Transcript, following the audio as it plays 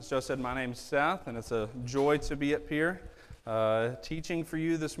Joe said, my name's Seth, and it's a joy to be up here teaching for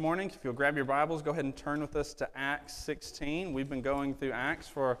you this morning. If you'll grab your Bibles, go ahead and turn with us to Acts 16. We've been going through Acts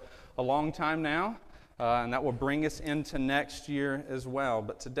for a long time now, and that will bring us into next year as well.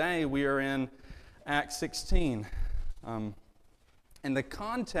 But today we are in Acts 16. And the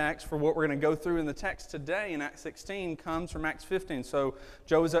context for what we're going to go through in the text today in Acts 16 comes from Acts 15. So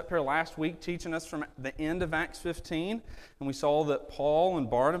Joe was up here last week teaching us from the end of Acts 15, and we saw that Paul and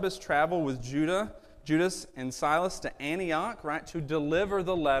Barnabas traveled with Judas and Silas to Antioch, right, to deliver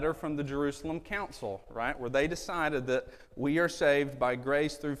the letter from the Jerusalem council, right, where they decided that we are saved by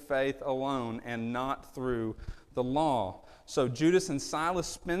grace through faith alone and not through the law. So Judas and Silas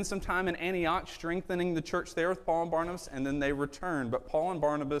spend some time in Antioch strengthening the church there with Paul and Barnabas, and then they return. But Paul and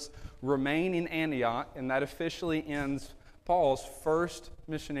Barnabas remain in Antioch, and that officially ends Paul's first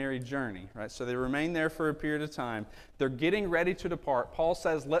missionary journey, right? So they remain there for a period of time. They're getting ready to depart. Paul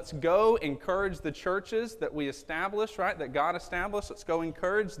says, let's go encourage the churches that we established, right, that God established. Let's go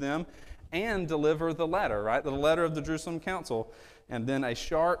encourage them and deliver the letter, right, the letter of the Jerusalem council. And then a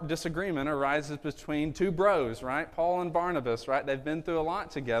sharp disagreement arises between two bros, right? Paul and Barnabas, right? They've been through a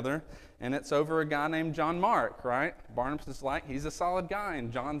lot together, and it's over a guy named John Mark, right? Barnabas is like, he's a solid guy,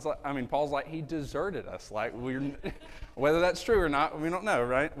 and Paul's like, he deserted us. Like, whether that's true or not, we don't know,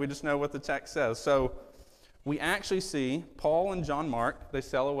 right? We just know what the text says. So we actually see Paul and John Mark, they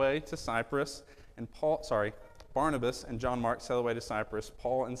sail away to Cyprus, and Barnabas and John Mark sail away to Cyprus.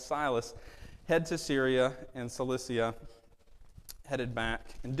 Paul and Silas head to Syria and Cilicia, headed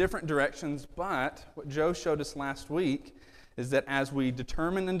back in different directions, but what Joe showed us last week is that as we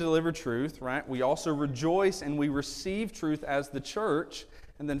determine and deliver truth, right, we also rejoice and we receive truth as the church,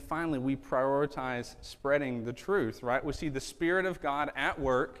 and then finally we prioritize spreading the truth, right? We see the Spirit of God at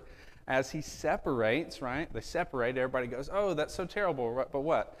work as He separates, right? They separate, everybody goes, oh, that's so terrible, but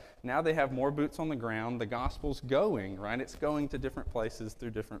what? Now they have more boots on the ground, the gospel's going, right? It's going to different places through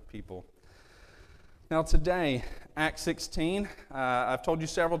different people. Now today, Acts 16, I've told you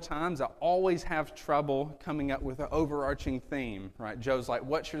several times, I always have trouble coming up with an overarching theme, right? Joe's like,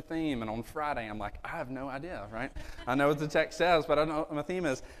 what's your theme? And on Friday, I'm like, I have no idea, right? I know what the text says, but I don't know what my theme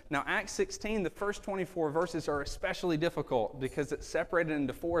is. Now, Acts 16, the first 24 verses are especially difficult because it's separated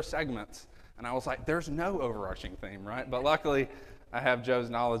into 4 segments. And I was like, there's no overarching theme, right? But luckily, I have Joe's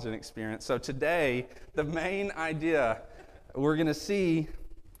knowledge and experience. So today, the main idea we're going to see,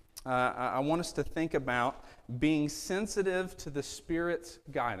 I want us to think about being sensitive to the Spirit's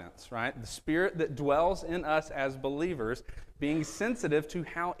guidance, right? The Spirit that dwells in us as believers, being sensitive to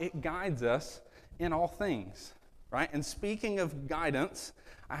how it guides us in all things, right? And speaking of guidance,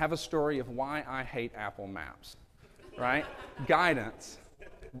 I have a story of why I hate Apple Maps, right? Guidance.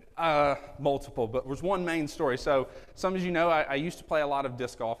 Multiple, but there's one main story. So some of you know I used to play a lot of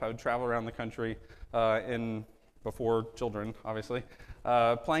disc golf. I would travel around the country before children, obviously,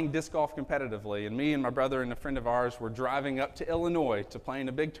 playing disc golf competitively. And me and my brother and a friend of ours were driving up to Illinois to play in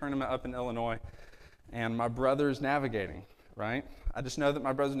a big tournament up in Illinois. And my brother's navigating, right? I just know that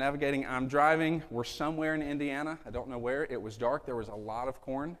my brother's navigating. I'm driving. We're somewhere in Indiana. I don't know where. It was dark. There was a lot of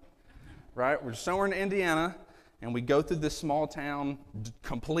corn, right? We're somewhere in Indiana, and we go through this small town,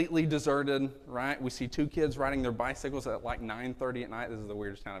 completely deserted, right? We see 2 kids riding their bicycles at like 9:30 at night. This is the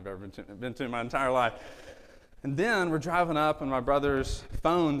weirdest town I've ever been to in my entire life. And then we're driving up, and my brother's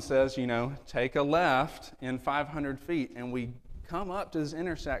phone says, take a left in 500 feet. And we come up to this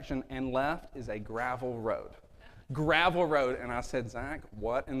intersection, and left is a gravel road. Gravel road. And I said, Zach,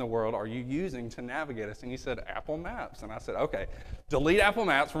 what in the world are you using to navigate us? And he said, Apple Maps. And I said, okay, delete Apple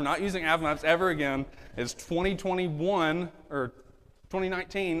Maps. We're not using Apple Maps ever again. It's 2021 or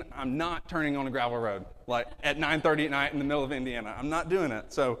 2019. I'm not turning on a gravel road like at 9:30 at night in the middle of Indiana. I'm not doing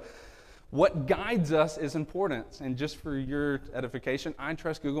it. So what guides us is important, and just for your edification, I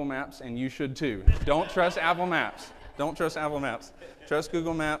trust Google Maps, and you should too. Don't trust Apple Maps. Don't trust Apple Maps. Trust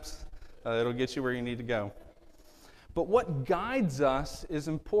Google Maps. It'll get you where you need to go. But what guides us is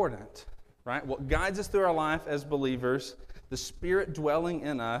important, right? What guides us through our life as believers, the Spirit dwelling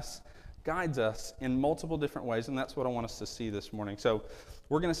in us, guides us in multiple different ways, and that's what I want us to see this morning. So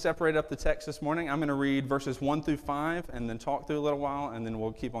we're going to separate up the text this morning. I'm going to read verses 1 through 5 and then talk through a little while, and then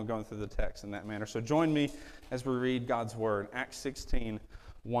we'll keep on going through the text in that manner. So join me as we read God's Word, Acts 16,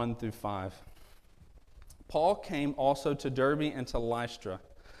 1 through 5. Paul came also to Derbe and to Lystra.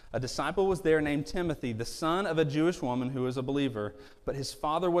 A disciple was there named Timothy, the son of a Jewish woman who was a believer, but his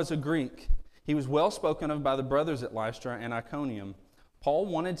father was a Greek. He was well spoken of by the brothers at Lystra and Iconium. Paul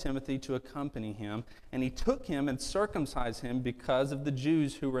wanted Timothy to accompany him, and he took him and circumcised him because of the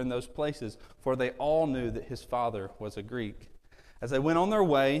Jews who were in those places, for they all knew that his father was a Greek. As they went on their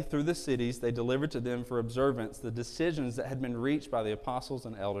way through the cities, they delivered to them for observance the decisions that had been reached by the apostles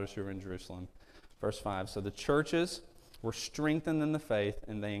and elders who were in Jerusalem. Verse 5, so the churches were strengthened in the faith,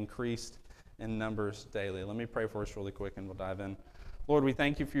 and they increased in numbers daily. Let me pray for us really quick, and we'll dive in. Lord, we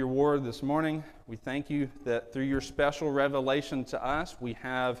thank you for your word this morning. We thank you that through your special revelation to us, we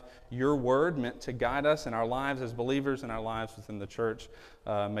have your word meant to guide us in our lives as believers and our lives within the church.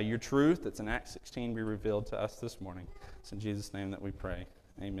 May your truth that's in Acts 16 be revealed to us this morning. It's in Jesus' name that we pray.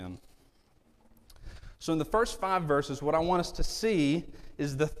 Amen. So in the first 5 verses, what I want us to see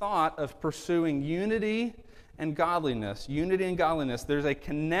is the thought of pursuing unity and godliness. Unity and godliness. There's a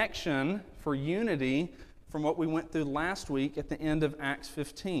connection for unity from what we went through last week at the end of Acts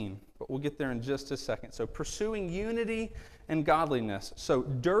 15. But we'll get there in just a second. So pursuing unity and godliness. So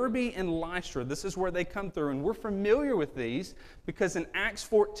Derbe and Lystra, this is where they come through. And we're familiar with these because in Acts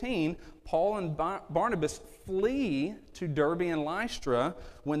 14, Paul and Barnabas flee to Derbe and Lystra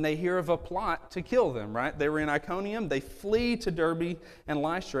when they hear of a plot to kill them, right? They were in Iconium. They flee to Derbe and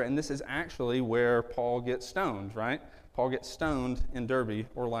Lystra. And this is actually where Paul gets stoned, right? Paul gets stoned in Derbe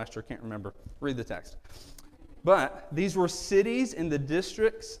or Lystra, can't remember. Read the text. But these were cities in the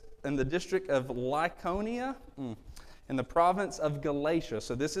district of Lycaonia, in the province of Galatia.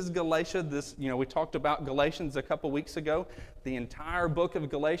 So this is Galatia. We talked about Galatians a couple weeks ago. The entire book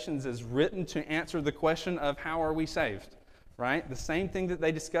of Galatians is written to answer the question of how are we saved, right? The same thing that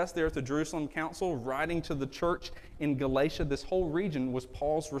they discussed there at the Jerusalem Council, writing to the church in Galatia. This whole region was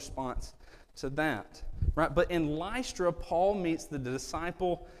Paul's response to that, right? But in Lystra, Paul meets the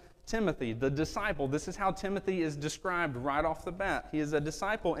disciple Timothy, the disciple. This is how Timothy is described right off the bat. He is a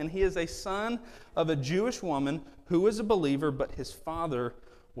disciple, and he is a son of a Jewish woman who is a believer, but his father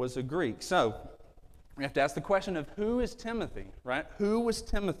was a Greek. So we have to ask the question of who is Timothy, right? Who was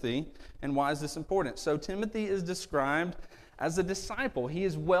Timothy, and why is this important? So Timothy is described as a disciple. He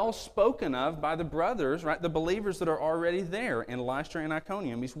is well spoken of by the brothers, right? The believers that are already there in Lystra and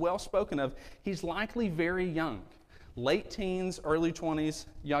Iconium. He's well spoken of. He's likely very young. Late teens, early 20s.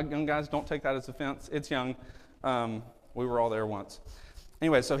 Young guys, don't take that as offense. It's young. We were all there once.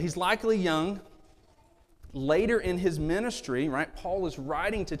 Anyway, so he's likely young. Later in his ministry, right, Paul is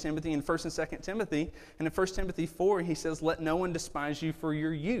writing to Timothy in 1st and 2nd Timothy. And in 1 Timothy 4, he says, let no one despise you for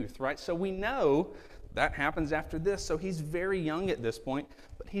your youth, right? So we know that happens after this. So he's very young at this point,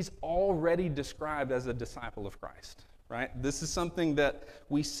 but he's already described as a disciple of Christ, right? This is something that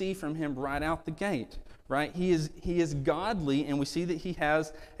we see from him right out the gate. Right? He is godly, and we see that he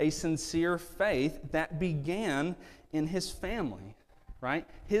has a sincere faith that began in his family. Right?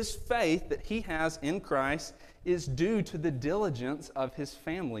 His faith that he has in Christ is due to the diligence of his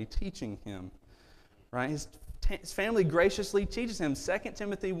family teaching him. Right? His family graciously teaches him. 2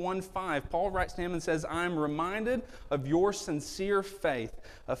 Timothy 1:5, Paul writes to him and says, I am reminded of your sincere faith,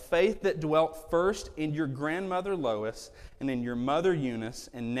 a faith that dwelt first in your grandmother Lois and in your mother Eunice,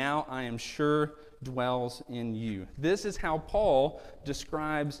 and now I am sure dwells in you. This is how Paul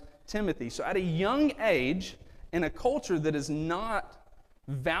describes Timothy. So at a young age, in a culture that is not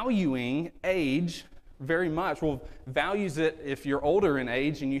valuing age very much, well, values it if you're older in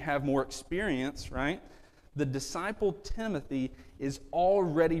age and you have more experience, right? The disciple Timothy is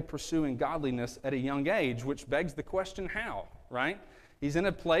already pursuing godliness at a young age, which begs the question, how, right? He's in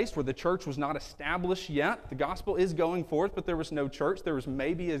a place where the church was not established yet. The gospel is going forth, but there was no church. There was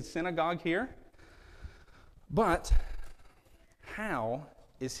maybe a synagogue here. But how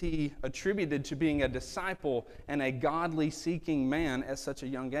is he attributed to being a disciple and a godly seeking man at such a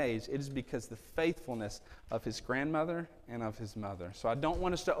young age? It is because the faithfulness of his grandmother and of his mother. So I don't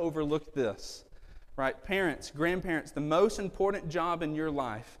want us to overlook this. Right? Parents, grandparents, the most important job in your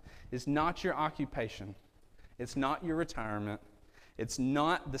life is not your occupation. It's not your retirement. It's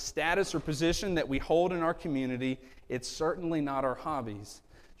not the status or position that we hold in our community. It's certainly not our hobbies.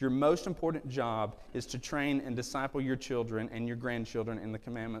 Your most important job is to train and disciple your children and your grandchildren in the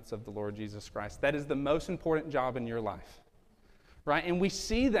commandments of the Lord Jesus Christ. That is the most important job in your life. Right? And we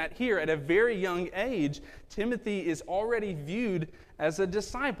see that here at a very young age. Timothy is already viewed as a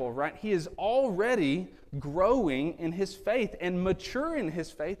disciple, right? He is already growing in his faith and mature in his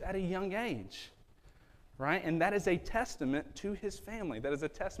faith at a young age. Right? And that is a testament to his family. That is a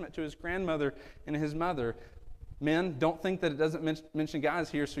testament to his grandmother and his mother. Men, don't think that it doesn't mention guys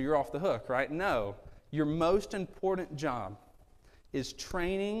here so you're off the hook, right? No. Your most important job is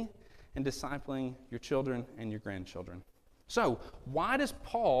training and discipling your children and your grandchildren. So, why does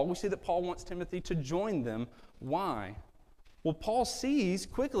Paul, we see that Paul wants Timothy to join them. Why? Well, Paul sees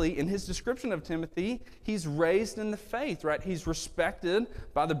quickly in his description of Timothy, he's raised in the faith, right? He's respected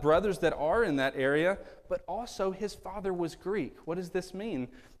by the brothers that are in that area, but also his father was Greek. What does this mean?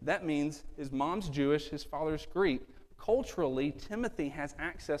 That means his mom's Jewish, his father's Greek. Culturally, Timothy has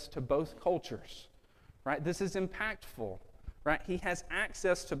access to both cultures, right? This is impactful, right? He has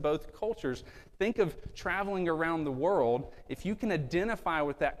access to both cultures. Think of traveling around the world. If you can identify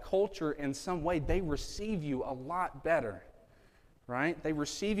with that culture in some way, they receive you a lot better. Right? They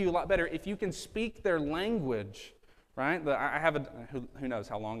receive you a lot better if you can speak their language, right? I have who knows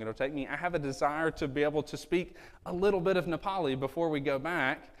how long it'll take me. I have a desire to be able to speak a little bit of Nepali before we go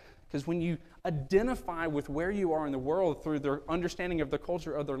back, because when you identify with where you are in the world through their understanding of the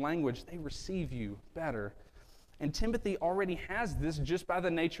culture of their language, they receive you better. And Timothy already has this just by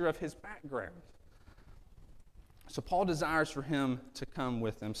the nature of his background. So Paul desires for him to come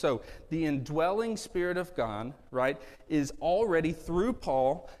with him. So the indwelling Spirit of God, right, is already through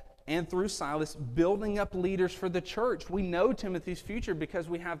Paul and through Silas building up leaders for the church. We know Timothy's future because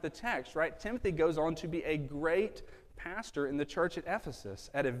we have the text, right? Timothy goes on to be a great pastor in the church at Ephesus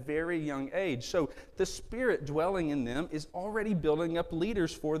at a very young age. So the Spirit dwelling in them is already building up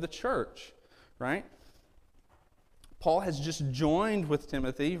leaders for the church, right? Paul has just joined with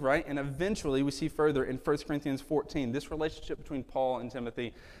Timothy, right? And eventually we see further in 1 Corinthians 14, this relationship between Paul and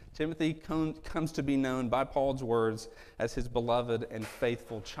Timothy. Timothy comes to be known by Paul's words as his beloved and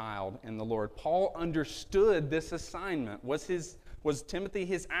faithful child in the Lord. Paul understood this assignment. Was Timothy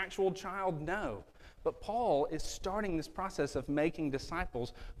his actual child? No. But Paul is starting this process of making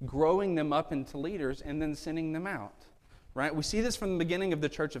disciples, growing them up into leaders, and then sending them out. Right? We see this from the beginning of the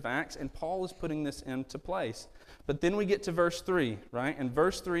church of Acts, and Paul is putting this into place. But then we get to verse 3, right? And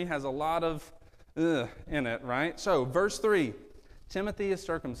verse 3 has a lot of in it, right? So, verse 3, Timothy is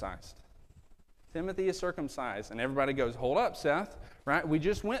circumcised. Timothy is circumcised. And everybody goes, hold up, Seth, right? We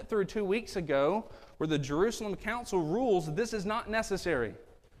just went through 2 weeks ago where the Jerusalem Council rules this is not necessary.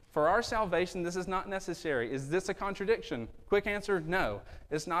 For our salvation, this is not necessary. Is this a contradiction? Quick answer, no.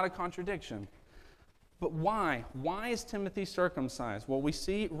 It's not a contradiction. But why? Why is Timothy circumcised? Well, we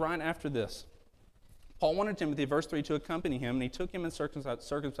see right after this. Paul wanted Timothy, verse 3, to accompany him, and he took him and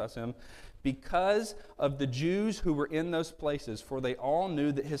circumcised him because of the Jews who were in those places, for they all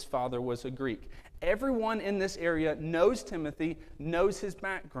knew that his father was a Greek. Everyone in this area knows Timothy, knows his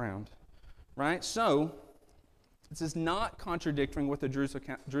background, right? So, this is not contradicting what the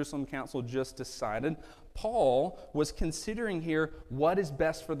Jerusalem Council just decided. Paul was considering here what is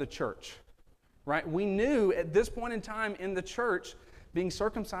best for the church. Right? We knew at this point in time in the church, being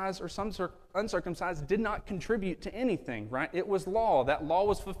circumcised or some uncircumcised did not contribute to anything, right? It was law. That law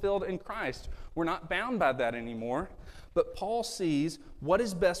was fulfilled in Christ. We're not bound by that anymore. But Paul sees what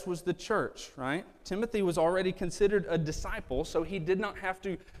is best was the church, right? Timothy was already considered a disciple, so he did not have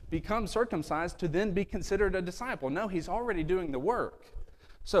to become circumcised to then be considered a disciple. No, he's already doing the work.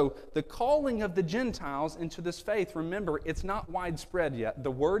 So the calling of the Gentiles into this faith, remember, it's not widespread yet. The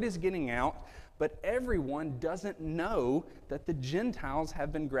word is getting out, but everyone doesn't know that the Gentiles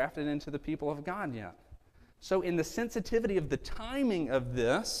have been grafted into the people of God yet. So in the sensitivity of the timing of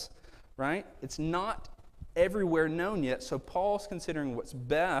this, right, it's not everywhere known yet. So Paul's considering what's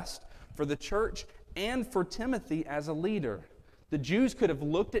best for the church and for Timothy as a leader. The Jews could have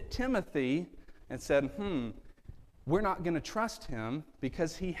looked at Timothy and said, we're not going to trust him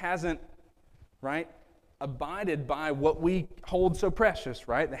because he hasn't, right, abided by what we hold so precious,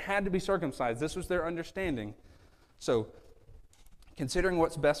 right? They had to be circumcised. This was their understanding. So, considering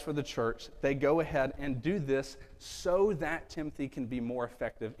what's best for the church, they go ahead and do this so that Timothy can be more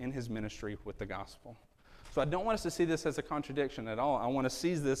effective in his ministry with the gospel. So I don't want us to see this as a contradiction at all. I want to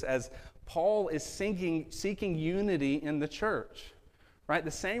see this as Paul is seeking unity in the church. Right?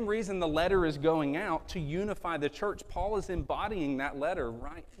 The same reason the letter is going out to unify the church, Paul is embodying that letter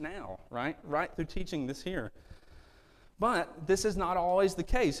right now, right through teaching this here. But this is not always the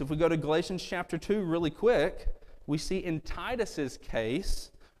case. If we go to Galatians chapter 2 really quick, we see in Titus's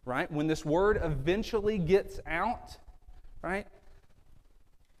case, right, when this word eventually gets out, right,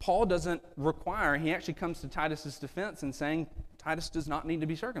 Paul doesn't require, he actually comes to Titus's defense and saying, Titus does not need to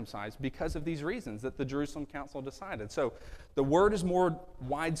be circumcised because of these reasons that the Jerusalem Council decided. So the word is more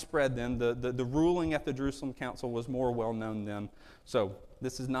widespread then. The ruling at the Jerusalem Council was more well known then. So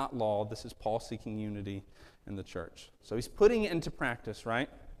this is not law. This is Paul seeking unity in the church. So he's putting it into practice, right?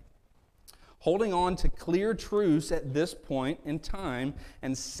 Holding on to clear truths at this point in time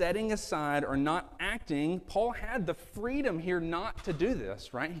and setting aside or not acting. Paul had the freedom here not to do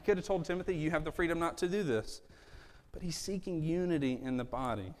this, right? He could have told Timothy, you have the freedom not to do this. But he's seeking unity in the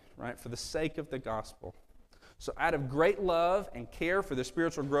body, right, for the sake of the gospel. So out of great love and care for the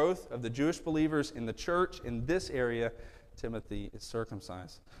spiritual growth of the Jewish believers in the church in this area, Timothy is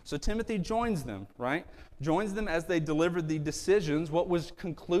circumcised. So Timothy joins them, right? Joins them as they deliver the decisions, what was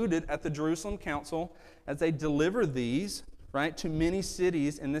concluded at the Jerusalem Council, as they deliver these, right, to many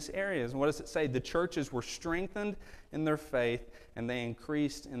cities in this area. And what does it say? The churches were strengthened in their faith, and they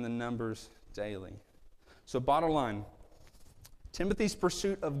increased in the numbers daily. So bottom line, Timothy's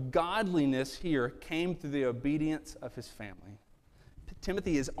pursuit of godliness here came through the obedience of his family.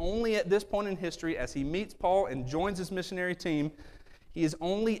 Timothy is only at this point in history, as he meets Paul and joins his missionary team, he is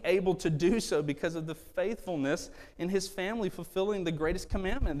only able to do so because of the faithfulness in his family fulfilling the greatest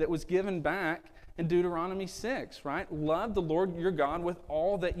commandment that was given back in Deuteronomy 6, right? Love the Lord your God with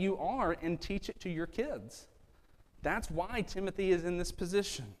all that you are and teach it to your kids. That's why Timothy is in this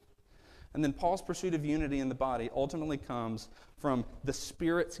position. And then Paul's pursuit of unity in the body ultimately comes from the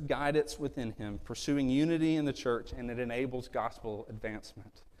Spirit's guidance within him, pursuing unity in the church, and it enables gospel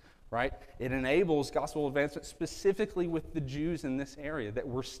advancement, right? It enables gospel advancement specifically with the Jews in this area that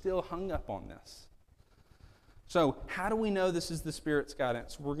were still hung up on this. So how do we know this is the Spirit's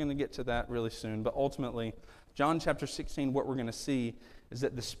guidance? We're going to get to that really soon, but ultimately, John chapter 16, what we're going to see is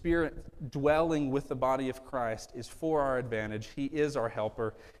that the Spirit dwelling with the body of Christ is for our advantage. He is our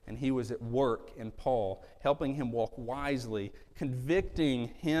helper, and he was at work in Paul, helping him walk wisely, convicting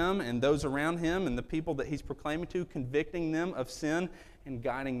him and those around him and the people that he's proclaiming to, convicting them of sin and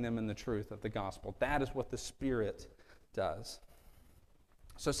guiding them in the truth of the gospel. That is what the Spirit does.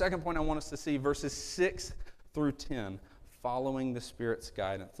 So second point I want us to see, verses 6 through 10, following the Spirit's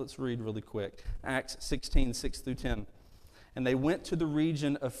guidance. Let's read really quick. Acts 16, 6 through 10. And they went to the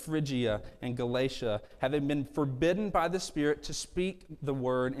region of Phrygia and Galatia, having been forbidden by the Spirit to speak the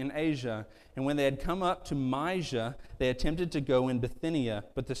word in Asia. And when they had come up to Mysia, they attempted to go in Bithynia,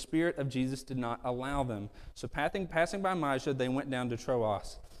 but the Spirit of Jesus did not allow them. So passing by Mysia, they went down to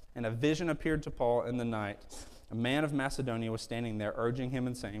Troas. And a vision appeared to Paul in the night. A man of Macedonia was standing there, urging him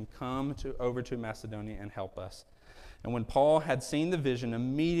and saying, "Come over to Macedonia and help us." And when Paul had seen the vision,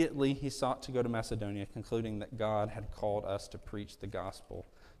 immediately he sought to go to Macedonia, concluding that God had called us to preach the gospel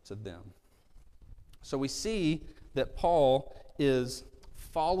to them. So we see that Paul is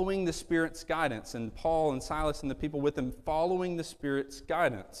following the Spirit's guidance, and Paul and Silas and the people with him following the Spirit's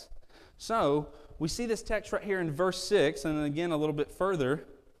guidance. So we see this text right here in verse 6, and then again a little bit further.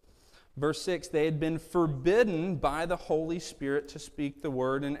 Verse 6, they had been forbidden by the Holy Spirit to speak the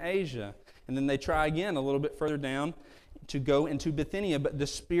word in Asia. And then they try again a little bit further down to go into Bithynia, but the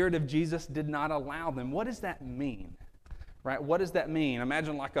Spirit of Jesus did not allow them. What does that mean? Right? What does that mean?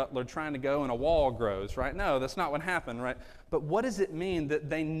 Imagine like they're trying to go and a wall grows, right? No, that's not what happened, right? But what does it mean that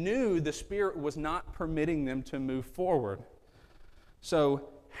they knew the Spirit was not permitting them to move forward? So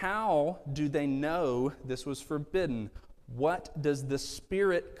how do they know this was forbidden? What does the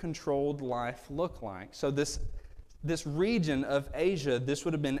Spirit-controlled life look like? So this region of Asia, this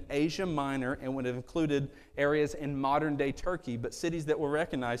would have been Asia Minor and would have included areas in modern-day Turkey, but cities that were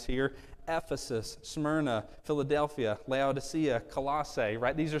recognized here, Ephesus, Smyrna, Philadelphia, Laodicea, Colossae,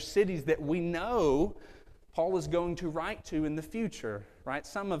 right? These are cities that we know Paul is going to write to in the future, right?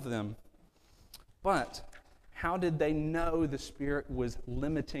 Some of them. But how did they know the Spirit was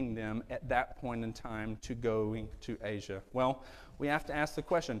limiting them at that point in time to going to Asia? Well, we have to ask the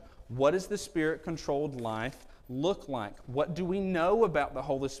question, what does the Spirit-controlled life look like? What do we know about the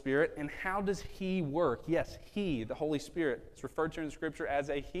Holy Spirit, and how does He work? Yes, He, the Holy Spirit, is referred to in Scripture as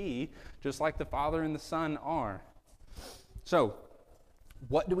a He, just like the Father and the Son are. So,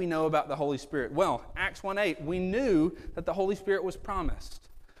 what do we know about the Holy Spirit? Well, Acts 1:8, we knew that the Holy Spirit was promised.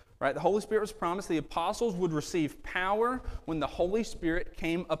 Right? The Holy Spirit was promised. The apostles would receive power when the Holy Spirit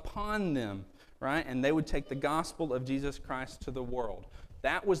came upon them, right? And they would take the gospel of Jesus Christ to the world.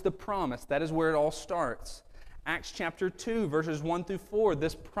 That was the promise. That is where it all starts. Acts chapter 2, verses 1 through 4,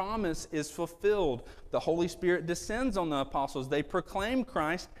 this promise is fulfilled. The Holy Spirit descends on the apostles. They proclaim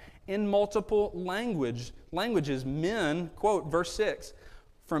Christ in multiple languages. Men, quote, verse 6,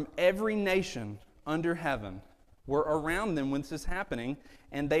 from every nation under heaven were around them when this is happening,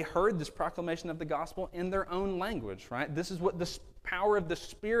 and they heard this proclamation of the gospel in their own language, right? This is what the power of the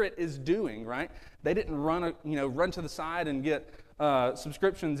Spirit is doing, right? They didn't run to the side and get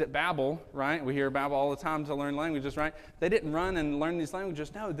subscriptions at Babbel, right? We hear Babbel all the time to learn languages, right? They didn't run and learn these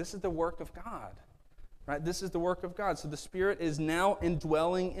languages. No, this is the work of God, right? This is the work of God. So the Spirit is now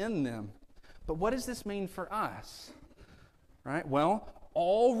indwelling in them. But what does this mean for us, right? Well,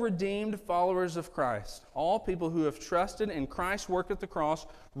 all redeemed followers of Christ, all people who have trusted in Christ's work at the cross,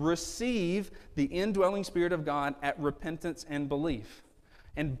 receive the indwelling Spirit of God at repentance and belief.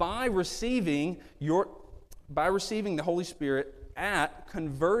 And by receiving by receiving the Holy Spirit at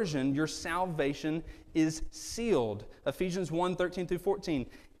conversion, your salvation is sealed. Ephesians 1:13 through 14.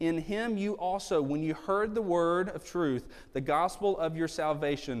 In him you also, when you heard the word of truth, the gospel of your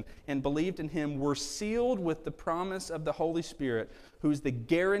salvation, and believed in him, were sealed with the promise of the Holy Spirit, who is the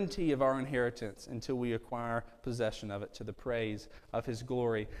guarantee of our inheritance until we acquire possession of it to the praise of his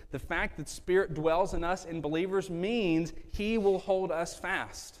glory. The fact that Spirit dwells in us in believers means he will hold us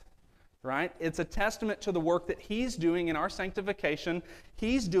fast. Right? It's a testament to the work that he's doing in our sanctification.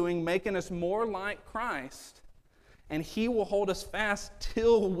 He's doing making us more like Christ. And he will hold us fast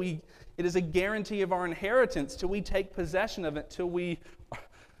till it is a guarantee of our inheritance, till we take possession of it, till we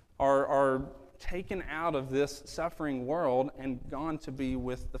are taken out of this suffering world and gone to be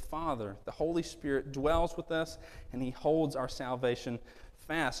with the Father. The Holy Spirit dwells with us, and he holds our salvation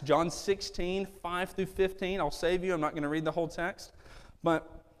fast. John 16, 5 through 15. I'll save you. I'm not going to read the whole text. But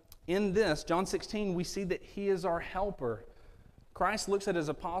in this, John 16, we see that he is our helper. Christ looks at his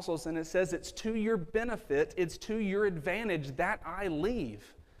apostles and it says, it's to your benefit, it's to your advantage that I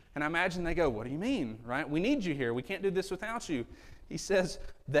leave. And I imagine they go, what do you mean, right? We need you here. We can't do this without you. He says,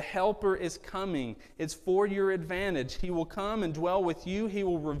 the helper is coming. It's for your advantage. He will come and dwell with you. He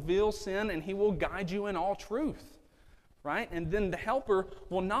will reveal sin and he will guide you in all truth. Right? And then the helper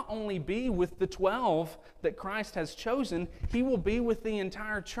will not only be with the 12 that Christ has chosen, he will be with the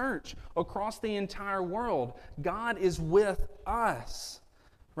entire church across the entire world. God is with us.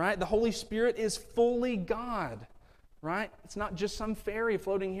 Right? The Holy Spirit is fully God. Right? It's not just some fairy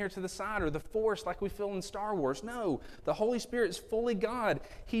floating here to the side or the Force like we feel in Star Wars. No, the Holy Spirit is fully God.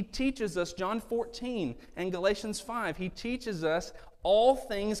 He teaches us, John 14 and Galatians 5, he teaches us all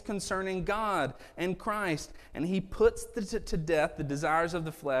things concerning God and Christ, and he puts to death the desires of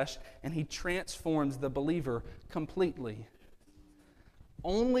the flesh, and he transforms the believer completely.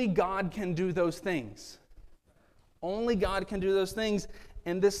 Only God can do those things. Only God can do those things,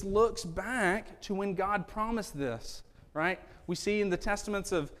 and this looks back to when God promised this, right? We see in the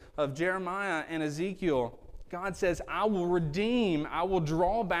testaments of Jeremiah and Ezekiel, God says, I will redeem, I will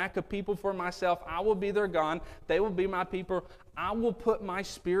draw back a people for myself, I will be their God, they will be my people, I will put my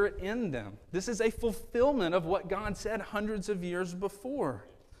Spirit in them. This is a fulfillment of what God said hundreds of years before.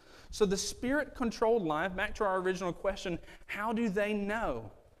 So the Spirit-controlled life, back to our original question, how do they know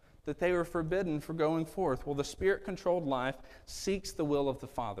that they were forbidden for going forth? Well, the Spirit-controlled life seeks the will of the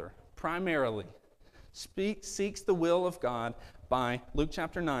Father, primarily. Seeks the will of God by, Luke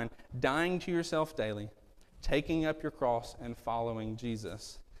chapter 9, dying to yourself daily, taking up your cross and following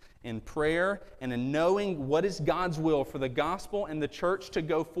Jesus. In prayer and in knowing what is God's will for the gospel and the church to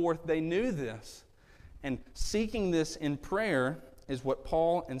go forth, they knew this. And seeking this in prayer is what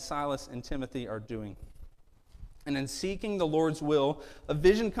Paul and Silas and Timothy are doing. And in seeking the Lord's will, a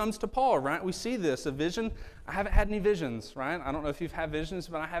vision comes to Paul, right? We see this, a vision. I haven't had any visions, right? I don't know if you've had visions,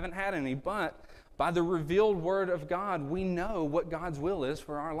 but I haven't had any. But by the revealed word of God, we know what God's will is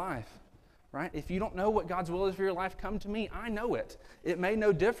for our life. Right? If you don't know what God's will is for your life, come to me. I know it. It may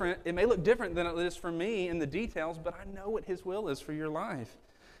look different than it is for me in the details, but I know what his will is for your life.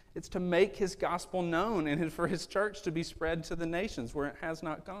 It's to make his gospel known and for his church to be spread to the nations where it has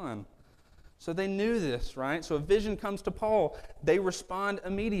not gone. So they knew this, right? So a vision comes to Paul. They respond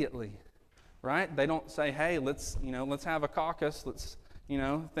immediately, right? They don't say, hey, let's have a caucus. Let's,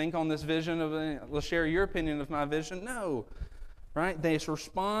 think on this vision let's share your opinion of my vision. No, right? They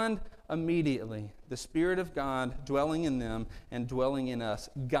respond immediately. The Spirit of God dwelling in them and dwelling in us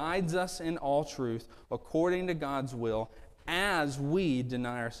guides us in all truth according to God's will as we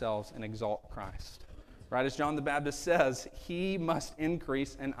deny ourselves and exalt Christ. Right? As John the Baptist says, he must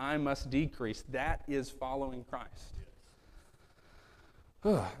increase and I must decrease. That is following Christ.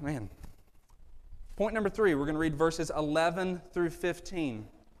 Oh, man. Point number 3, we're going to read verses 11 through 15.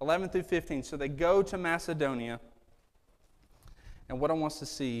 11 through 15. So they go to Macedonia. And what I want us to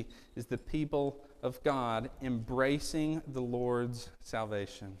see is the people of God embracing the Lord's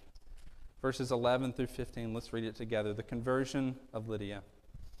salvation. Verses 11 through 15, let's read it together. The conversion of Lydia.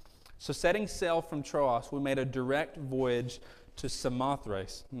 So setting sail from Troas, we made a direct voyage to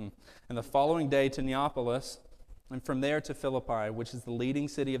Samothrace, and the following day to Neapolis, and from there to Philippi, which is the leading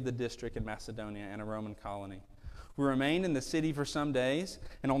city of the district in Macedonia and a Roman colony. We remained in the city for some days,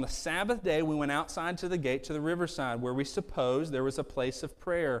 and on the Sabbath day we went outside to the gate to the riverside, where we supposed there was a place of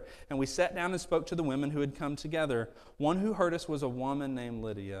prayer. And we sat down and spoke to the women who had come together. One who heard us was a woman named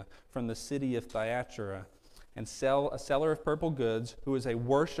Lydia from the city of Thyatira, and a seller of purple goods, who is a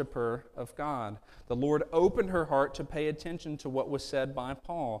worshiper of God. The Lord opened her heart to pay attention to what was said by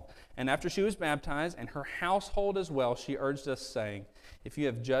Paul. And after she was baptized, and her household as well, she urged us, saying, if you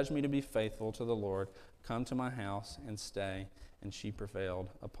have judged me to be faithful to the Lord, come to my house and stay. And she prevailed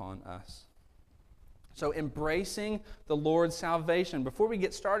upon us. So embracing the Lord's salvation. Before we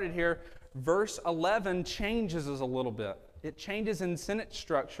get started here, verse 11 changes us a little bit. It changes in sentence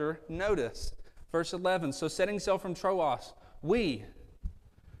structure. Notice, verse 11, so setting sail from Troas, we.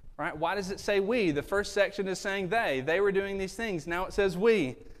 Right? Why does it say we? The first section is saying they. They were doing these things. Now it says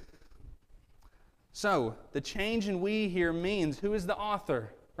we. So the change in we here means, who is the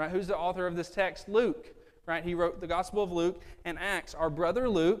author? Right? Who's the author of this text? Luke. Right? He wrote the Gospel of Luke and Acts. Our brother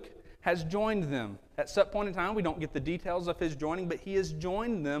Luke has joined them. At some point in time, we don't get the details of his joining, but he has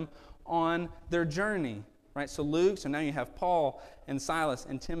joined them on their journey. Right? So now you have Paul and Silas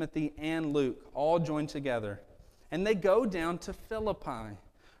and Timothy and Luke all joined together. And they go down to Philippi.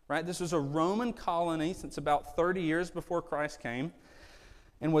 Right? This was a Roman colony since about 30 years before Christ came,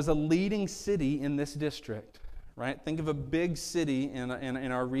 and was a leading city in this district. Right? Think of a big city in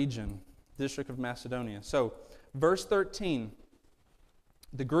our region, District of Macedonia. So, verse 13,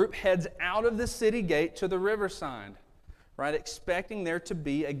 the group heads out of the city gate to the riverside, right, expecting there to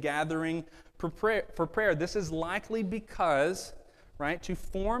be a gathering for prayer. This is likely because, right, to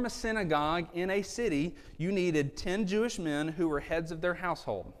form a synagogue in a city, you needed 10 Jewish men who were heads of their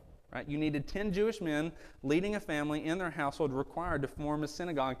household. Right? You needed 10 Jewish men leading a family in their household required to form a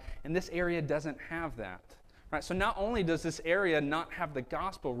synagogue, and this area doesn't have that. Right? So not only does this area not have the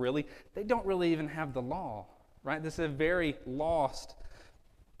gospel really, they don't really even have the law. Right? This is a very lost,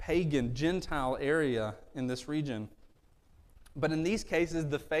 pagan, Gentile area in this region. But in these cases,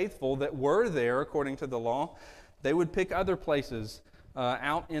 the faithful that were there according to the law, they would pick other places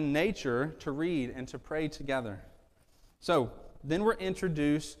out in nature to read and to pray together. So then we're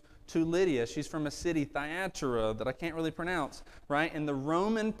introduced to Lydia. She's from a city, Thyatira, that I can't really pronounce, right? In the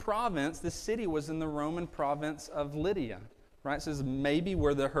Roman province, this city was in the Roman province of Lydia, right? So this is maybe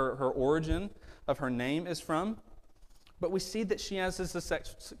where her origin of her name is from. But we see that she has this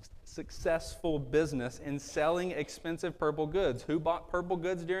successful business in selling expensive purple goods. Who bought purple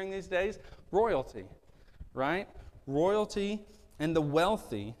goods during these days? Royalty, right? Royalty and the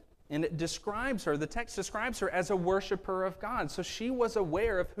wealthy. And it describes her, the text describes her as a worshiper of God. So she was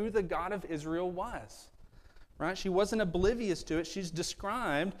aware of who the God of Israel was. Right? She wasn't oblivious to it. She's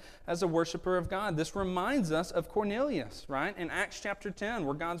described as a worshiper of God. This reminds us of Cornelius, right? In Acts chapter 10,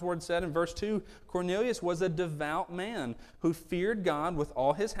 where God's word said in verse 2, Cornelius was a devout man who feared God with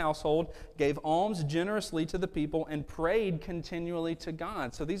all his household, gave alms generously to the people, and prayed continually to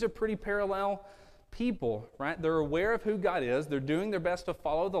God. So these are pretty parallel people, right? They're aware of who God is. They're doing their best to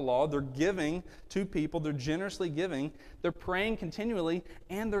follow the law. They're giving to people. They're generously giving. They're praying continually,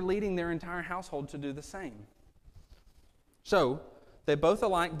 and they're leading their entire household to do the same. So, they both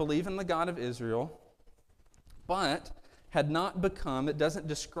alike believe in the God of Israel, but had not become, it doesn't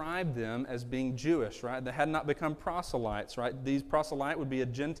describe them as being Jewish, right? They had not become proselytes, right? These proselyte would be a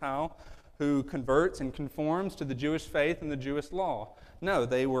Gentile who converts and conforms to the Jewish faith and the Jewish law. No,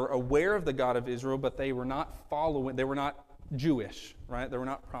 they were aware of the God of Israel, but they were not following, they were not Jewish, right? They were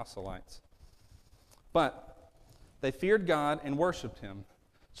not proselytes. But they feared God and worshiped Him.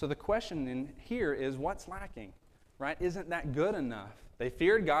 So the question in here is, what's lacking, right? Isn't that good enough? They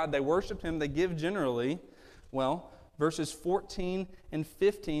feared God, they worshiped Him, they give generally. Well, verses 14 and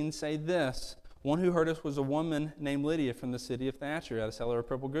 15 say this. One who heard us was a woman named Lydia from the city of Thyatira, a seller of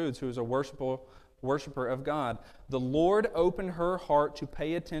purple goods, who was a worshiper of God. The Lord opened her heart to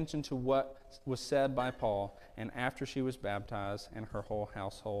pay attention to what was said by Paul, and after she was baptized, and her whole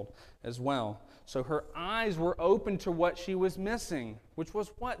household as well. So her eyes were open to what she was missing, which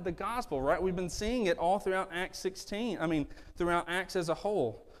was what? The gospel, right? We've been seeing it all throughout Acts 16. Throughout Acts as a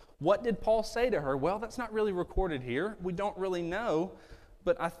whole. What did Paul say to her? Well, that's not really recorded here. We don't really know,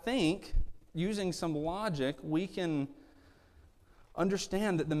 but I think using some logic, we can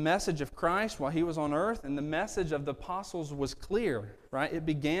understand that the message of Christ while He was on earth and the message of the apostles was clear, right? It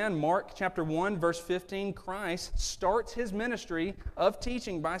began, Mark chapter 1, verse 15, Christ starts His ministry of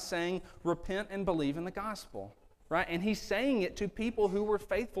teaching by saying, repent and believe in the gospel, right? And He's saying it to people who were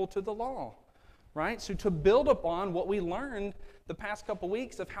faithful to the law, right? So to build upon what we learned the past couple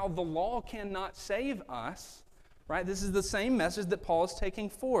weeks of how the law cannot save us, right? This is the same message that Paul is taking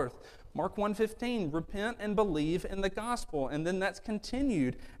forth. Mark 1:15, repent and believe in the gospel. And then that's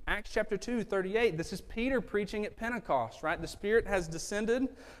continued. Acts chapter 2:38, this is Peter preaching at Pentecost, right? The Spirit has descended,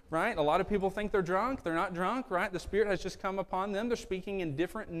 right? A lot of people think they're drunk. They're not drunk, right? The Spirit has just come upon them. They're speaking in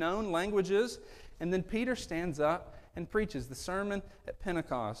different known languages. And then Peter stands up and preaches the sermon at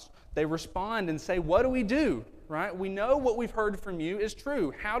Pentecost. They respond and say, what do we do, right? We know what we've heard from you is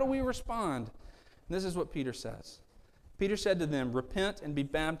true. How do we respond? And this is what Peter says. Peter said to them, repent and be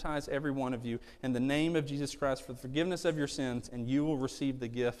baptized, every one of you, in the name of Jesus Christ for the forgiveness of your sins, and you will receive the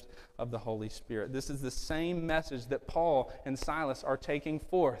gift of the Holy Spirit. This is the same message that Paul and Silas are taking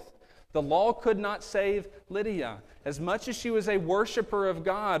forth. The law could not save Lydia. As much as she was a worshiper of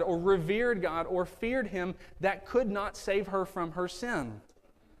God or revered God or feared Him, that could not save her from her sin.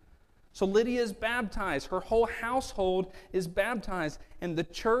 So Lydia is baptized. Her whole household is baptized. And the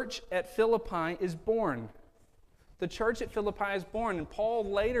church at Philippi is born. The church at Philippi is born. And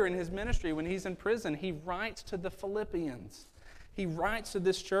Paul later in his ministry, when he's in prison, he writes to the Philippians. He writes to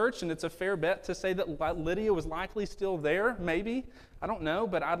this church, and it's a fair bet to say that Lydia was likely still there, maybe. I don't know,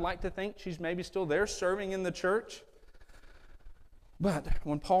 but I'd like to think she's maybe still there serving in the church. But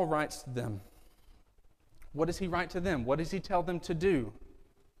when Paul writes to them, what does he write to them? What does he tell them to do?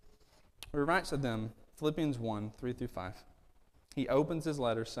 He writes to them, Philippians 1, 3 through 5. He opens his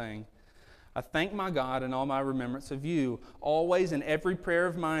letter saying, I thank my God in all my remembrance of you, always in every prayer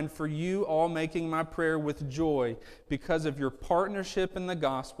of mine for you all, making my prayer with joy because of your partnership in the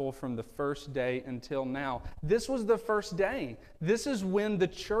gospel from the first day until now. This was the first day. This is when the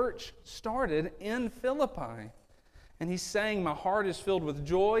church started in Philippi. And he's saying, my heart is filled with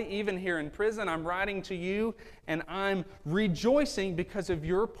joy. Even here in prison, I'm writing to you, and I'm rejoicing because of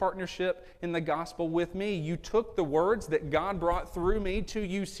your partnership in the gospel with me. You took the words that God brought through me to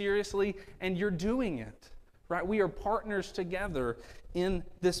you seriously, and you're doing it. Right? We are partners together in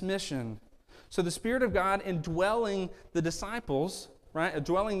this mission. So the Spirit of God indwelling the disciples, right,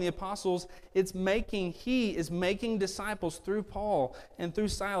 indwelling the apostles, He is making disciples through Paul and through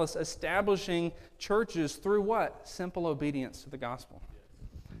Silas, establishing churches through what? Simple obedience to the gospel.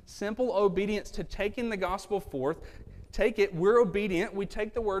 Simple obedience to taking the gospel forth. Take it, we're obedient, we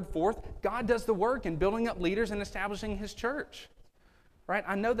take the word forth. God does the work in building up leaders and establishing His church. Right?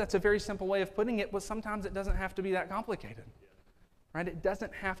 I know that's a very simple way of putting it, but sometimes it doesn't have to be that complicated. Right? It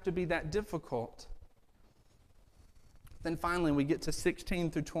doesn't have to be that difficult. Then finally, we get to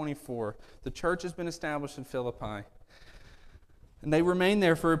 16 through 24. The church has been established in Philippi. And they remain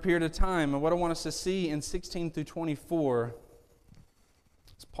there for a period of time. And what I want us to see in 16 through 24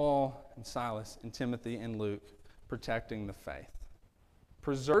 is Paul and Silas and Timothy and Luke protecting the faith.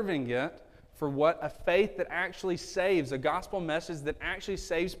 Preserving it for what a faith that actually saves, a gospel message that actually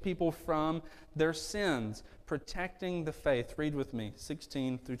saves people from their sins. Protecting the faith. Read with me,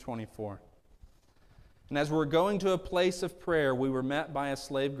 16 through 24. And as we were going to a place of prayer, we were met by a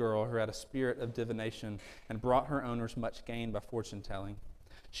slave girl who had a spirit of divination and brought her owners much gain by fortune-telling.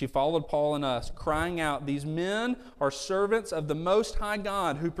 She followed Paul and us, crying out, these men are servants of the Most High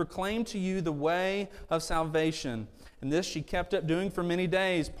God who proclaim to you the way of salvation. And this she kept up doing for many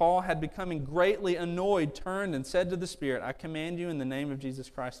days. Paul had becoming greatly annoyed, turned and said to the spirit, I command you in the name of Jesus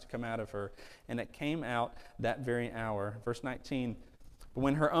Christ to come out of her. And it came out that very hour. Verse 19. But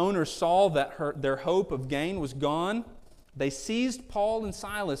when her owners saw that their hope of gain was gone, they seized Paul and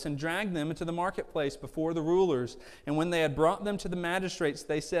Silas and dragged them into the marketplace before the rulers. And when they had brought them to the magistrates,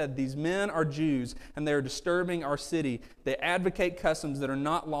 they said, these men are Jews, and they are disturbing our city. They advocate customs that are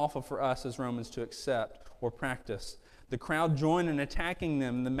not lawful for us as Romans to accept or practice. The crowd joined in attacking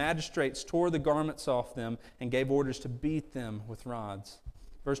them, and the magistrates tore the garments off them and gave orders to beat them with rods.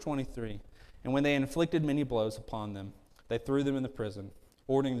 Verse 23, and when they inflicted many blows upon them, they threw them in the prison,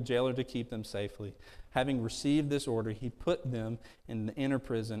 ordering the jailer to keep them safely. Having received this order, he put them in the inner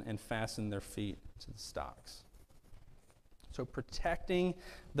prison and fastened their feet to the stocks. So protecting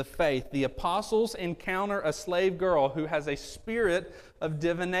the faith. The apostles encounter a slave girl who has a spirit of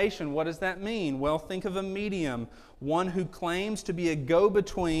divination. What does that mean? Well, think of a medium, one who claims to be a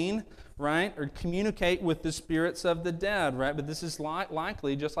go-between, right, or communicate with the spirits of the dead, right? But this is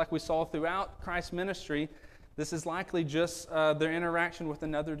likely, just like we saw throughout Christ's ministry, this is likely just their interaction with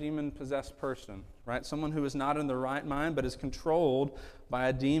another demon-possessed person, right? Someone who is not in the right mind but is controlled by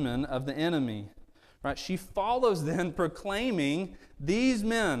a demon of the enemy, right? She follows them proclaiming, these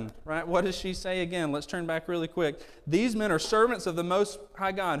men, right? What does she say again? Let's turn back really quick. These men are servants of the Most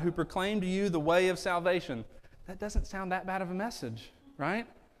High God who proclaim to you the way of salvation. That doesn't sound that bad of a message, right?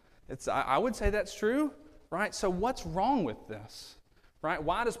 I would say that's true, right? So what's wrong with this? right?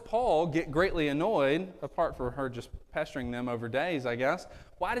 Why does Paul get greatly annoyed, apart from her just pestering them over days, I guess?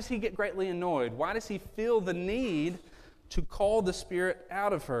 Why does he get greatly annoyed? Why does he feel the need to call the Spirit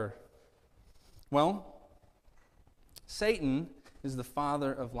out of her? Well, Satan is the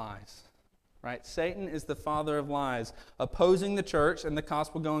father of lies, right? Satan is the father of lies, opposing the church and the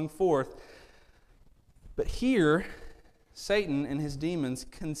gospel going forth. But here, Satan and his demons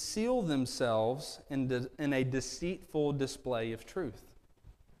conceal themselves in a deceitful display of truth,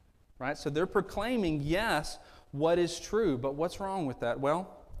 right? So they're proclaiming, yes, what is true, but what's wrong with that? Well,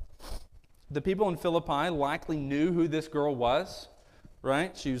 the people in Philippi likely knew who this girl was,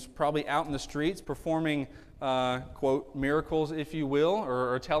 right? She was probably out in the streets performing, quote, miracles, if you will,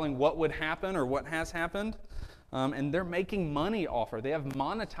 or telling what would happen or what has happened. And they're making money off her. They have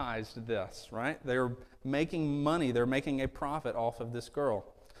monetized this, right? They're making money. They're making a profit off of this girl.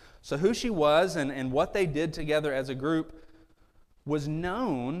 So who she was and what they did together as a group was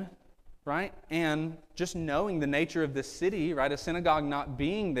known, right? And just knowing the nature of this city, right? A synagogue not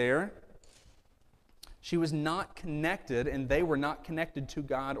being there, she was not connected, and they were not connected to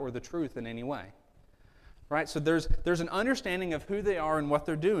God or the truth in any way. Right? So there's an understanding of who they are and what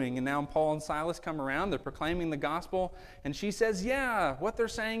they're doing. And now Paul and Silas come around, they're proclaiming the gospel, and she says, yeah, what they're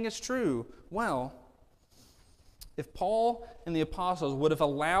saying is true. Well, if Paul and the apostles would have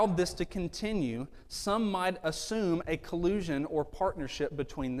allowed this to continue, some might assume a collusion or partnership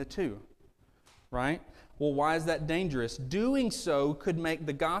between the two. Right? Well, why is that dangerous? Doing so could make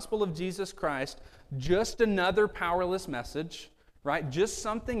the gospel of Jesus Christ just another powerless message, right? Just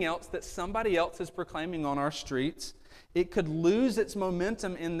something else that somebody else is proclaiming on our streets. It could lose its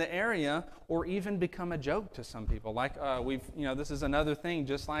momentum in the area or even become a joke to some people. Like this is another thing,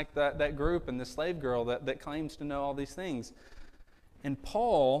 just like that group and the slave girl that claims to know all these things. And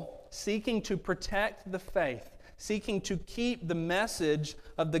Paul, seeking to protect the faith, seeking to keep the message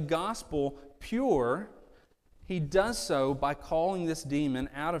of the gospel pure, he does so by calling this demon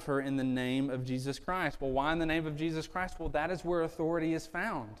out of her in the name of Jesus Christ. Well, why in the name of Jesus Christ? Well, that is where authority is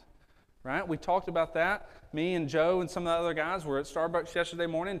found, right? We talked about that. Me and Joe and some of the other guys were at Starbucks yesterday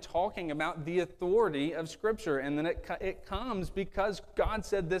morning talking about the authority of Scripture. And then it comes because God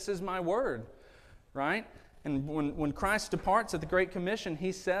said, this is my word, right? And when Christ departs at the Great Commission,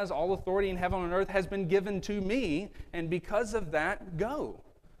 he says, all authority in heaven and earth has been given to me, and because of that, go.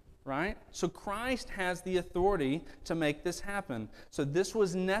 Right? So Christ has the authority to make this happen. So this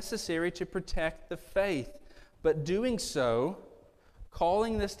was necessary to protect the faith. But doing so,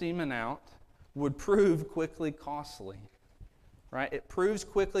 calling this demon out, would prove quickly costly. Right? It proves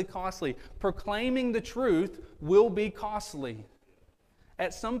quickly costly. Proclaiming the truth will be costly.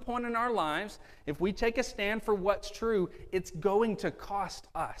 At some point in our lives, if we take a stand for what's true, it's going to cost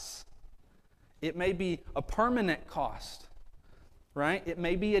us. It may be a permanent cost. Right? It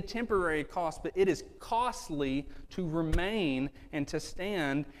may be a temporary cost, but it is costly to remain and to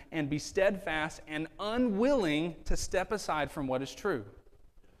stand and be steadfast and unwilling to step aside from what is true.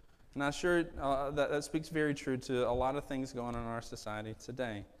 And I'm sure that speaks very true to a lot of things going on in our society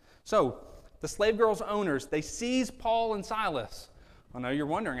today. So, the slave girl's owners, they seize Paul and Silas. I know you're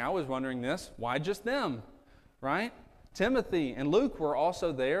wondering, I was wondering this, why just them? Right? Timothy and Luke were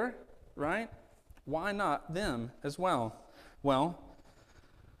also there, right? Why not them as well? Well,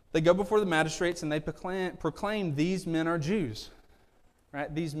 they go before the magistrates and they proclaim these men are Jews.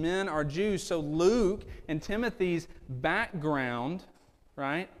 Right? These men are Jews. So Luke and Timothy's background,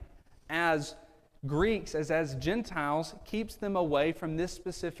 right, as Greeks, as Gentiles, keeps them away from this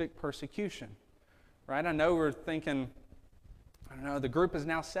specific persecution. Right? I know we're thinking, I don't know, the group is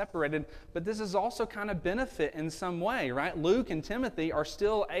now separated, but this is also kind of benefit in some way, right? Luke and Timothy are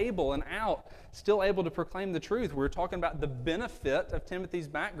still able to proclaim the truth. We're talking about the benefit of Timothy's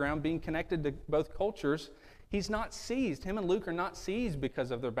background being connected to both cultures. He's not seized. Him and Luke are not seized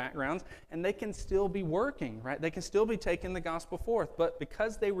because of their backgrounds, and they can still be working, right? They can still be taking the gospel forth. But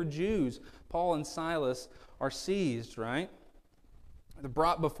because they were Jews, Paul and Silas are seized, right? They're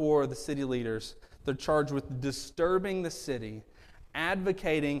brought before the city leaders. They're charged with disturbing the city,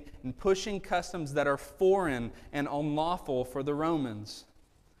 advocating and pushing customs that are foreign and unlawful for the Romans.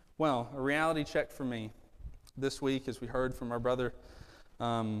 Well, a reality check for me this week, as we heard from our brother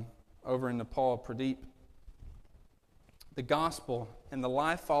over in Nepal, Pradeep. The gospel and the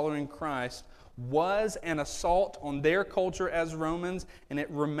life following Christ was an assault on their culture as Romans, and it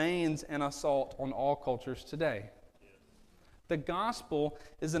remains an assault on all cultures today. The gospel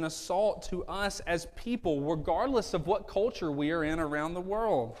is an assault to us as people, regardless of what culture we are in around the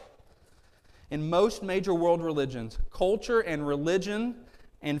world. In most major world religions, culture and religion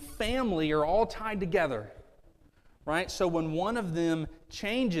and family are all tied together. right? So when one of them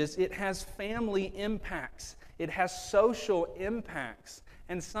changes, it has family impacts. It has social impacts,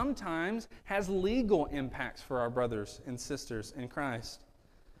 and sometimes has legal impacts for our brothers and sisters in Christ.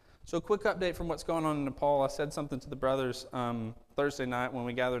 So a quick update from what's going on in Nepal. I said something to the brothers Thursday night when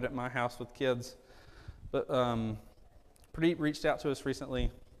we gathered at my house with kids. But Pradeep reached out to us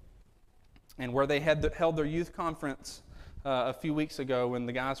recently, and where they had held their youth conference a few weeks ago when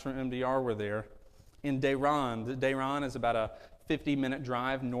the guys from MDR were there, in Dehran. Dehran is about a 50-minute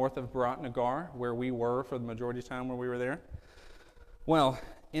drive north of Biratnagar, where we were for the majority of the time when we were there. Well,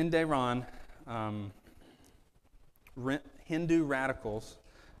 in Dehran, Hindu radicals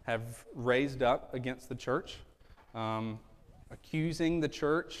have raised up against the church, accusing the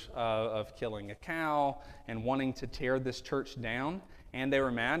church of killing a cow and wanting to tear this church down. And they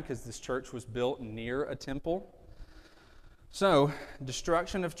were mad because this church was built near a temple. So,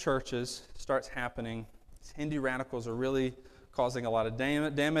 destruction of churches starts happening. These Hindu radicals are really causing a lot of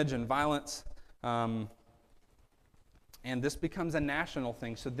damage and violence. And this becomes a national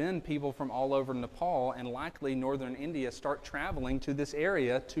thing. So then people from all over Nepal and likely northern India start traveling to this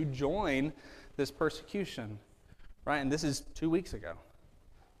area to join this persecution. Right? And this is 2 weeks ago.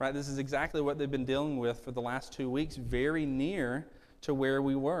 Right? This is exactly what they've been dealing with for the last 2 weeks, very near to where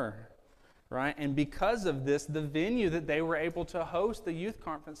we were. Right? And because of this, the venue that they were able to host the youth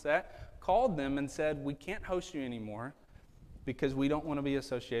conference at called them and said, we can't host you anymore because we don't want to be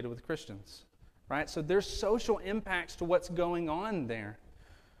associated with Christians. Right? So there's social impacts to what's going on there.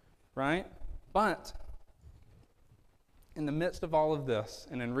 Right? But in the midst of all of this,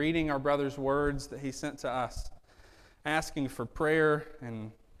 and in reading our brother's words that he sent to us, asking for prayer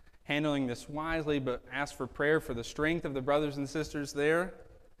and handling this wisely, but ask for prayer for the strength of the brothers and sisters there,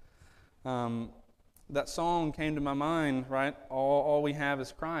 that song came to my mind, right? All we have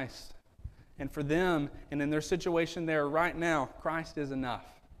is Christ. And for them, and in their situation there right now, Christ is enough.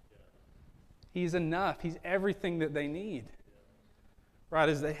 He's enough. He's everything that they need. Right?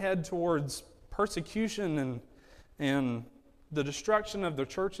 As they head towards persecution and the destruction of their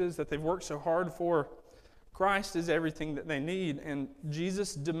churches that they've worked so hard for, Christ is everything that they need. And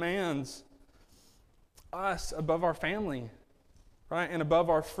Jesus demands us above our family. Right? And above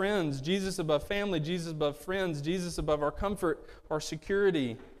our friends. Jesus above family. Jesus above friends. Jesus above our comfort, our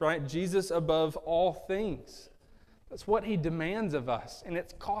security. Right? Jesus above all things. That's what He demands of us. And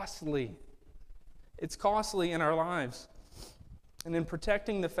it's costly. It's costly in our lives. And in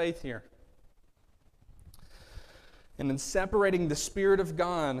protecting the faith here. And in separating the Spirit of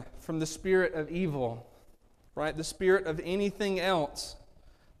God from the spirit of evil. Right? The spirit of anything else.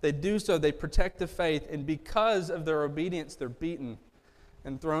 They do so, they protect the faith, and because of their obedience, they're beaten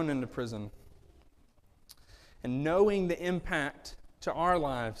and thrown into prison. And knowing the impact to our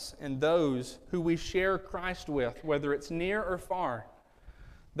lives and those who we share Christ with, whether it's near or far,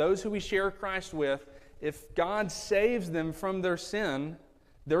 those who we share Christ with, if God saves them from their sin,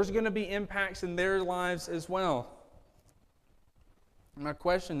 there's going to be impacts in their lives as well. My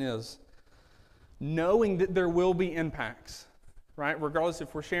question is, knowing that there will be impacts, right? Regardless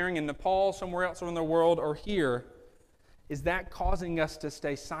if we're sharing in Nepal, somewhere else in the world, or here, is that causing us to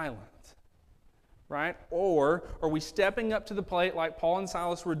stay silent? Right? Or are we stepping up to the plate like Paul and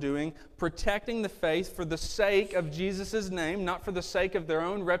Silas were doing, protecting the faith for the sake of Jesus' name, not for the sake of their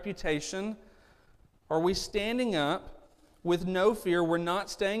own reputation? Are we standing up with no fear? We're not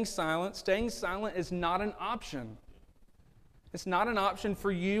staying silent. Staying silent is not an option. It's not an option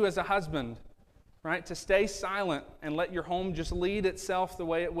for you as a husband. Right? To stay silent and let your home just lead itself the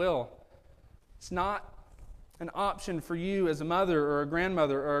way it will. It's not an option for you as a mother or a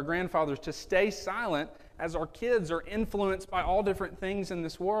grandmother or a grandfather to stay silent as our kids are influenced by all different things in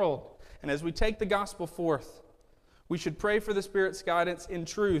this world. And as we take the gospel forth, we should pray for the Spirit's guidance in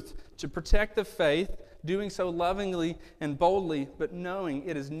truth to protect the faith, doing so lovingly and boldly, but knowing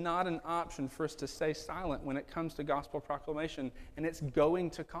it is not an option for us to stay silent when it comes to gospel proclamation, and it's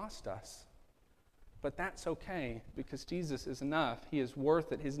going to cost us. But that's okay, because Jesus is enough. He is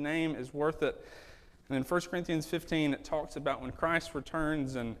worth it. His name is worth it. And in 1 Corinthians 15, it talks about when Christ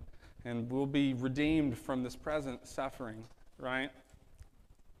returns and we'll be redeemed from this present suffering, right?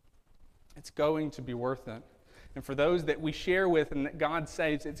 It's going to be worth it. And for those that we share with and that God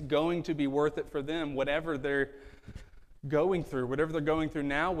saves, it's going to be worth it for them, whatever they're going through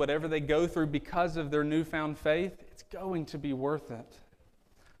now, whatever they go through because of their newfound faith, it's going to be worth it.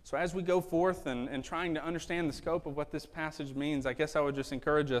 So as we go forth and trying to understand the scope of what this passage means, I guess I would just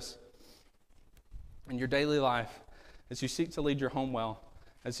encourage us in your daily life, as you seek to lead your home well,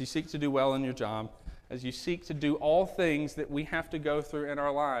 as you seek to do well in your job, as you seek to do all things that we have to go through in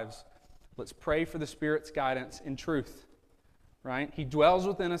our lives, Let's pray for the Spirit's guidance in truth, right? He dwells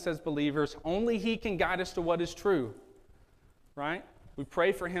within us as believers. Only He can guide us to what is true, right? We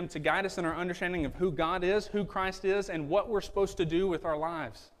pray for Him to guide us in our understanding of who God is, who Christ is, and what we're supposed to do with our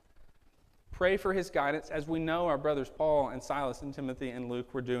lives. Pray for His guidance as we know our brothers Paul and Silas and Timothy and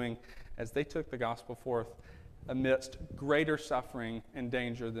Luke were doing as they took the gospel forth amidst greater suffering and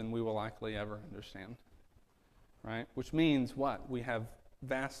danger than we will likely ever understand, right? Which means what? We have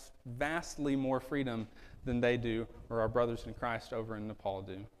vastly more freedom than they do, or our brothers in Christ over in Nepal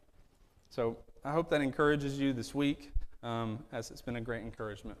do. So I hope that encourages you this week, as it's been a great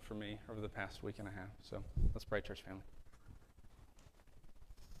encouragement for me over the past week and a half. So let's pray, church family.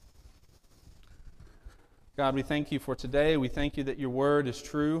 God, we thank you for today. We thank you that your word is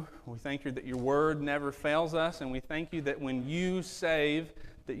true. We thank you that your word never fails us. And we thank you that when you save,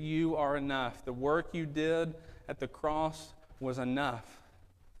 that you are enough. The work you did at the cross was enough.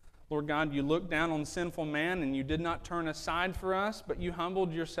 Lord God, you looked down on sinful man and you did not turn aside for us, but you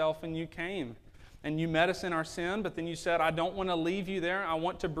humbled yourself and you came. And you met us in our sin, but then you said, I don't want to leave you there. I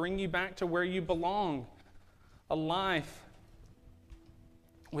want to bring you back to where you belong. A life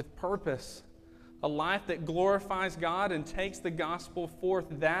with purpose. A life that glorifies God and takes the gospel forth.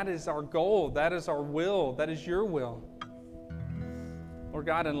 That is our goal. That is our will. That is your will. Lord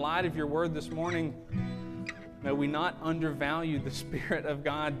God, in light of your word this morning, may we not undervalue the Spirit of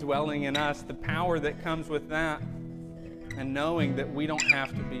God dwelling in us, the power that comes with that, and knowing that we don't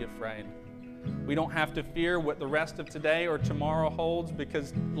have to be afraid. We don't have to fear what the rest of today or tomorrow holds,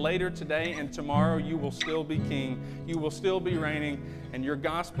 because later today and tomorrow you will still be king. You will still be reigning, and your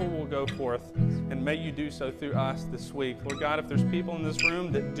gospel will go forth. And may you do so through us this week. Lord God, if there's people in this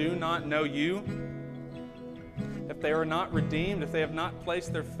room that do not know you, if they are not redeemed, if they have not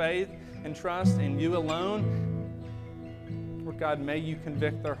placed their faith and trust in you alone, Lord God, may you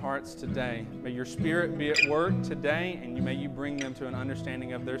convict their hearts today. May your Spirit be at work today, and may you bring them to an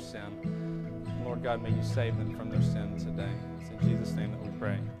understanding of their sin. Lord God, may you save them from their sin today. It's in Jesus' name that we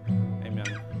pray. Amen.